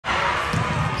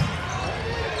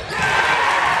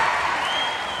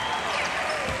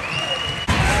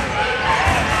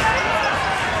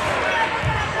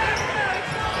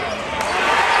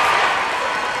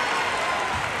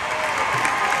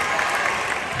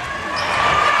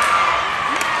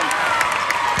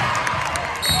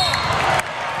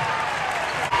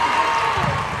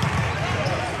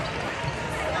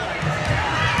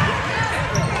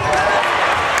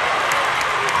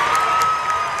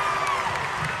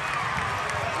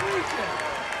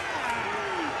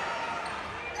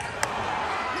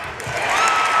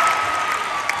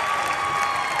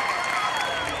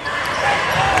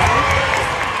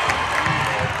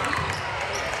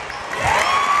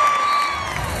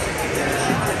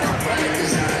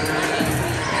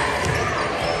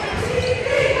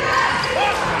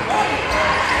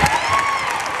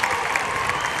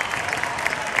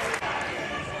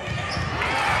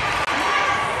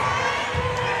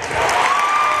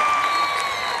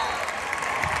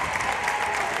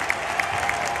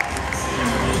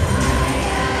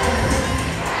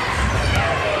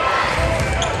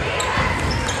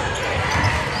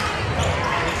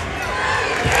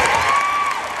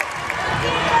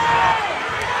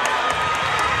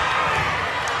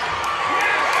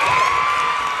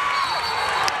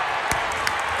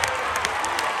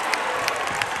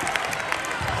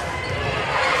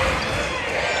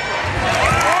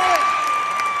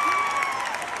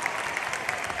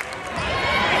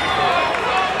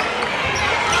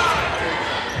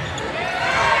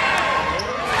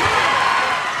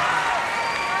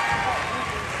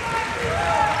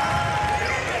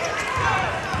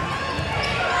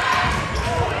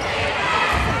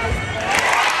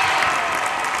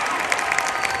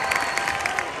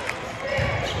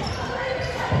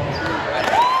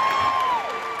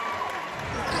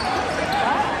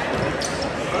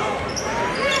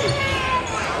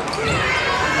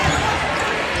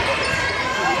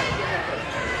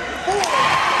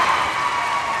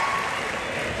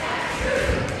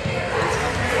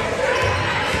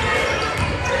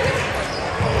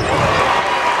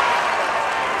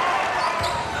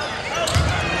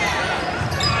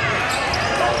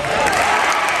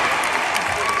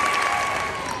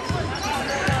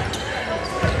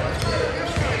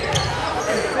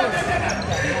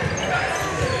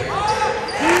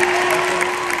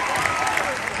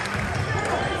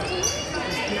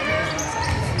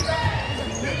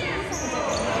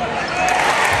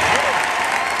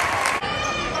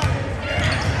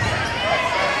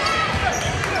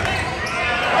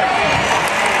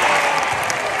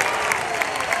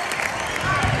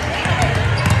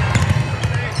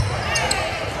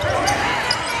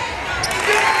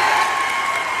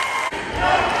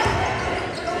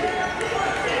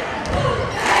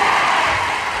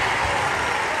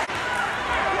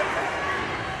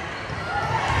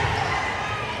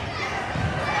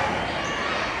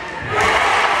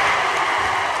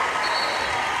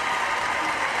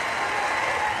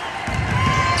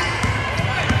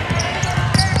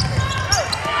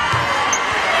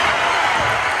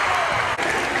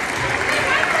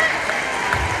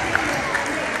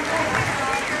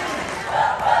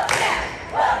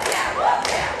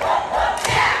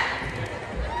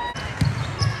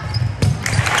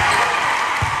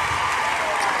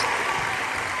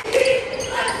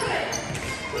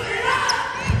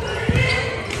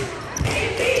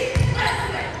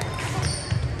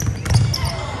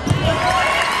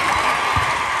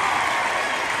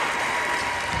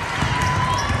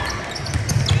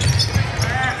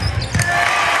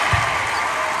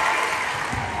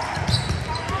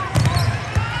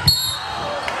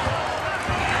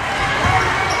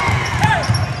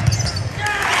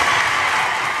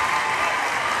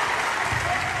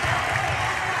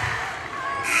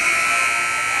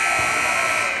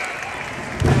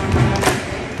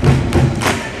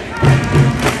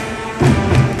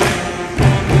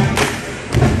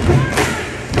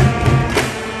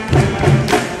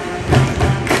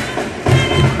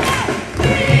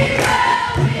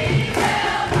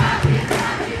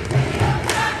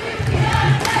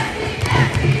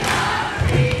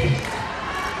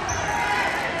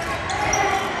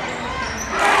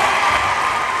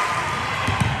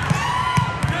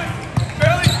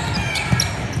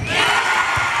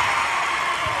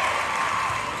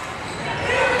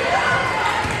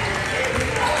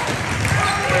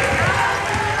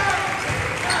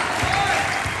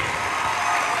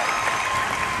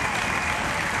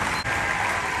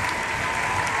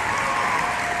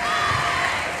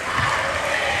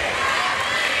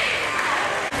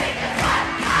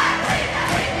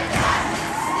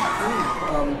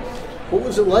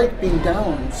it like being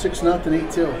down 6-0,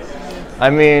 8-2? I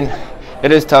mean,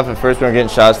 it is tough at first when we're getting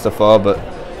shots to fall, but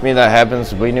I mean, that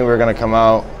happens. We knew we were going to come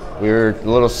out. We were a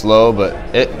little slow, but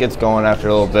it gets going after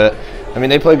a little bit. I mean,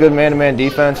 they play good man-to-man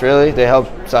defense, really. They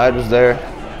helped. Side was there.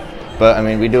 But, I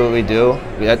mean, we do what we do.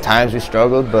 At times we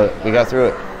struggled, but we got through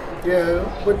it. Yeah.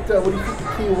 What do you think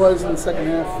the key was in the second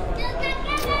half?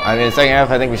 I mean, the second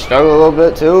half, I think we struggled a little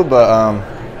bit too,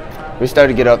 but we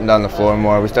started to get up and down the floor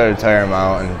more. We started to tire them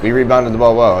out, and we rebounded the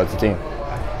ball well as a team.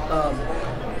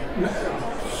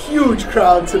 Huge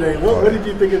crowd today. What did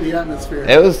you think of the atmosphere?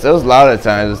 It was loud at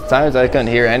times. At times I couldn't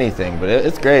hear anything, but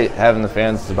it's great having the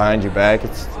fans behind your back.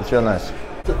 It's real nice.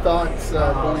 The thoughts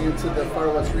going into the Far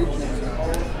West region?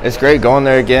 It's great going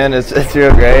there again. It's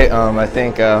real great. I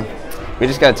think we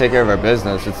just got to take care of our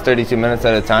business. It's 32 minutes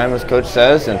at a time, as Coach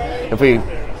says, and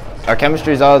if our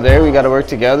chemistry's all there, we got to work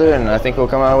together, and I think we'll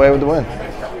come out away with the win.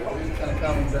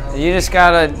 You just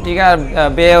gotta be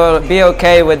able to be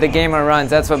okay with the game of runs.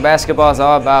 That's what basketball is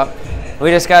all about. We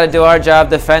just got to do our job,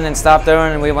 defend and stop their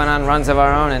run, and we went on runs of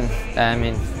our own. And I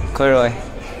mean, clearly.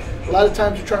 A lot of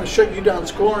times you're trying to shut you down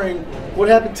scoring. What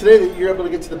happened today that you're able to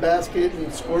get to the basket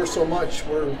and score so much?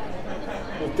 Were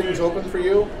things open for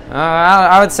you?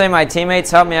 I would say my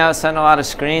teammates helped me out, setting a lot of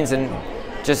screens, and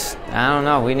just, I don't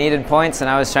know, we needed points, and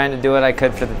I was trying to do what I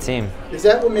could for the team. Is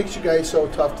that what makes you guys so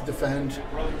tough to defend?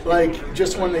 Like,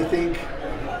 just when they think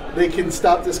they can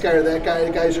stop this guy or that guy,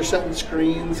 the guys are setting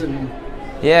screens and...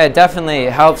 Yeah, it definitely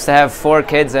helps to have 4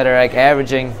 kids that are like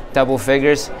averaging double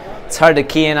figures. It's hard to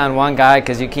key in on one guy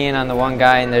because you key in on the one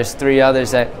guy and there's 3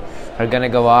 others that are going to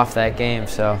go off that game.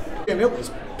 So. And it was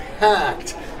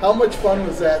packed. How much fun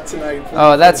was that tonight?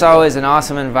 Oh, that's always an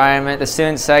awesome environment. The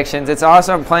student sections. It's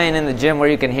awesome playing in the gym where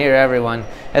you can hear everyone.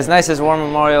 As nice as War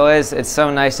Memorial is, it's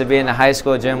so nice to be in a high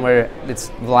school gym where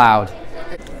it's loud.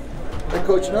 Hey,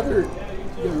 Coach, another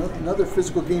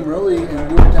physical game early, and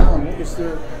you were down.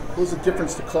 What was the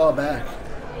difference to claw back?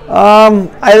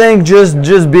 I think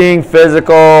just being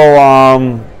physical,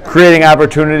 creating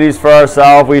opportunities for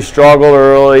ourselves. We struggled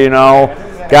early,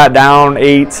 got down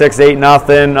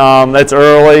 6-8-0. That's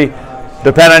early.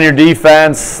 Depend on your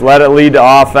defense, let it lead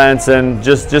to offense, and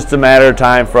just a matter of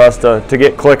time for us to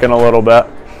get clicking a little bit.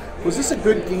 Was this a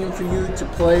good game for you to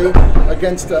play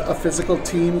against a physical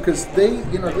team? Because they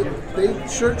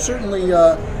certainly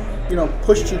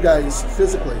pushed you guys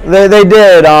physically. They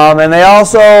did, and they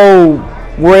also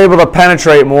were able to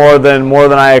penetrate more than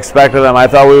I expected them. I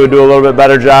thought we would do a little bit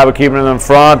better job of keeping them in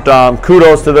front.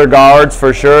 Kudos to their guards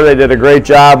for sure. They did a great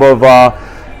job of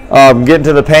getting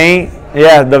to the paint.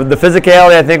 Yeah, the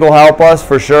physicality I think will help us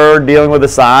for sure. Dealing with the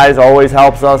size always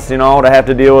helps us, to have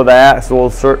to deal with that. So we'll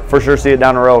for sure see it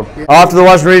down the road. Off to the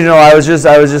Western Regional, I was just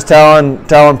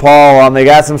telling Paul, they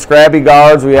got some scrappy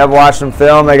guards. We have watched them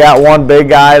film. They got one big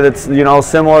guy that's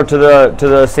similar to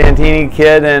the Santini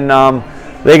kid, and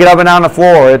they get up and down the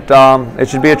floor. It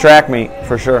should be a track meet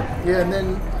for sure. Yeah, and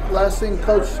then last thing,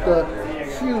 Coach, the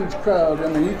huge crowd.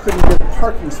 I mean, you couldn't get a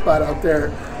parking spot out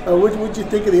there. What would you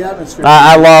think of the atmosphere?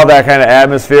 I love that kind of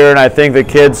atmosphere, and I think the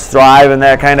kids thrive in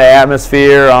that kind of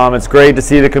atmosphere. It's great to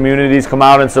see the communities come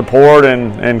out and support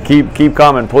and keep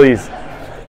coming, please.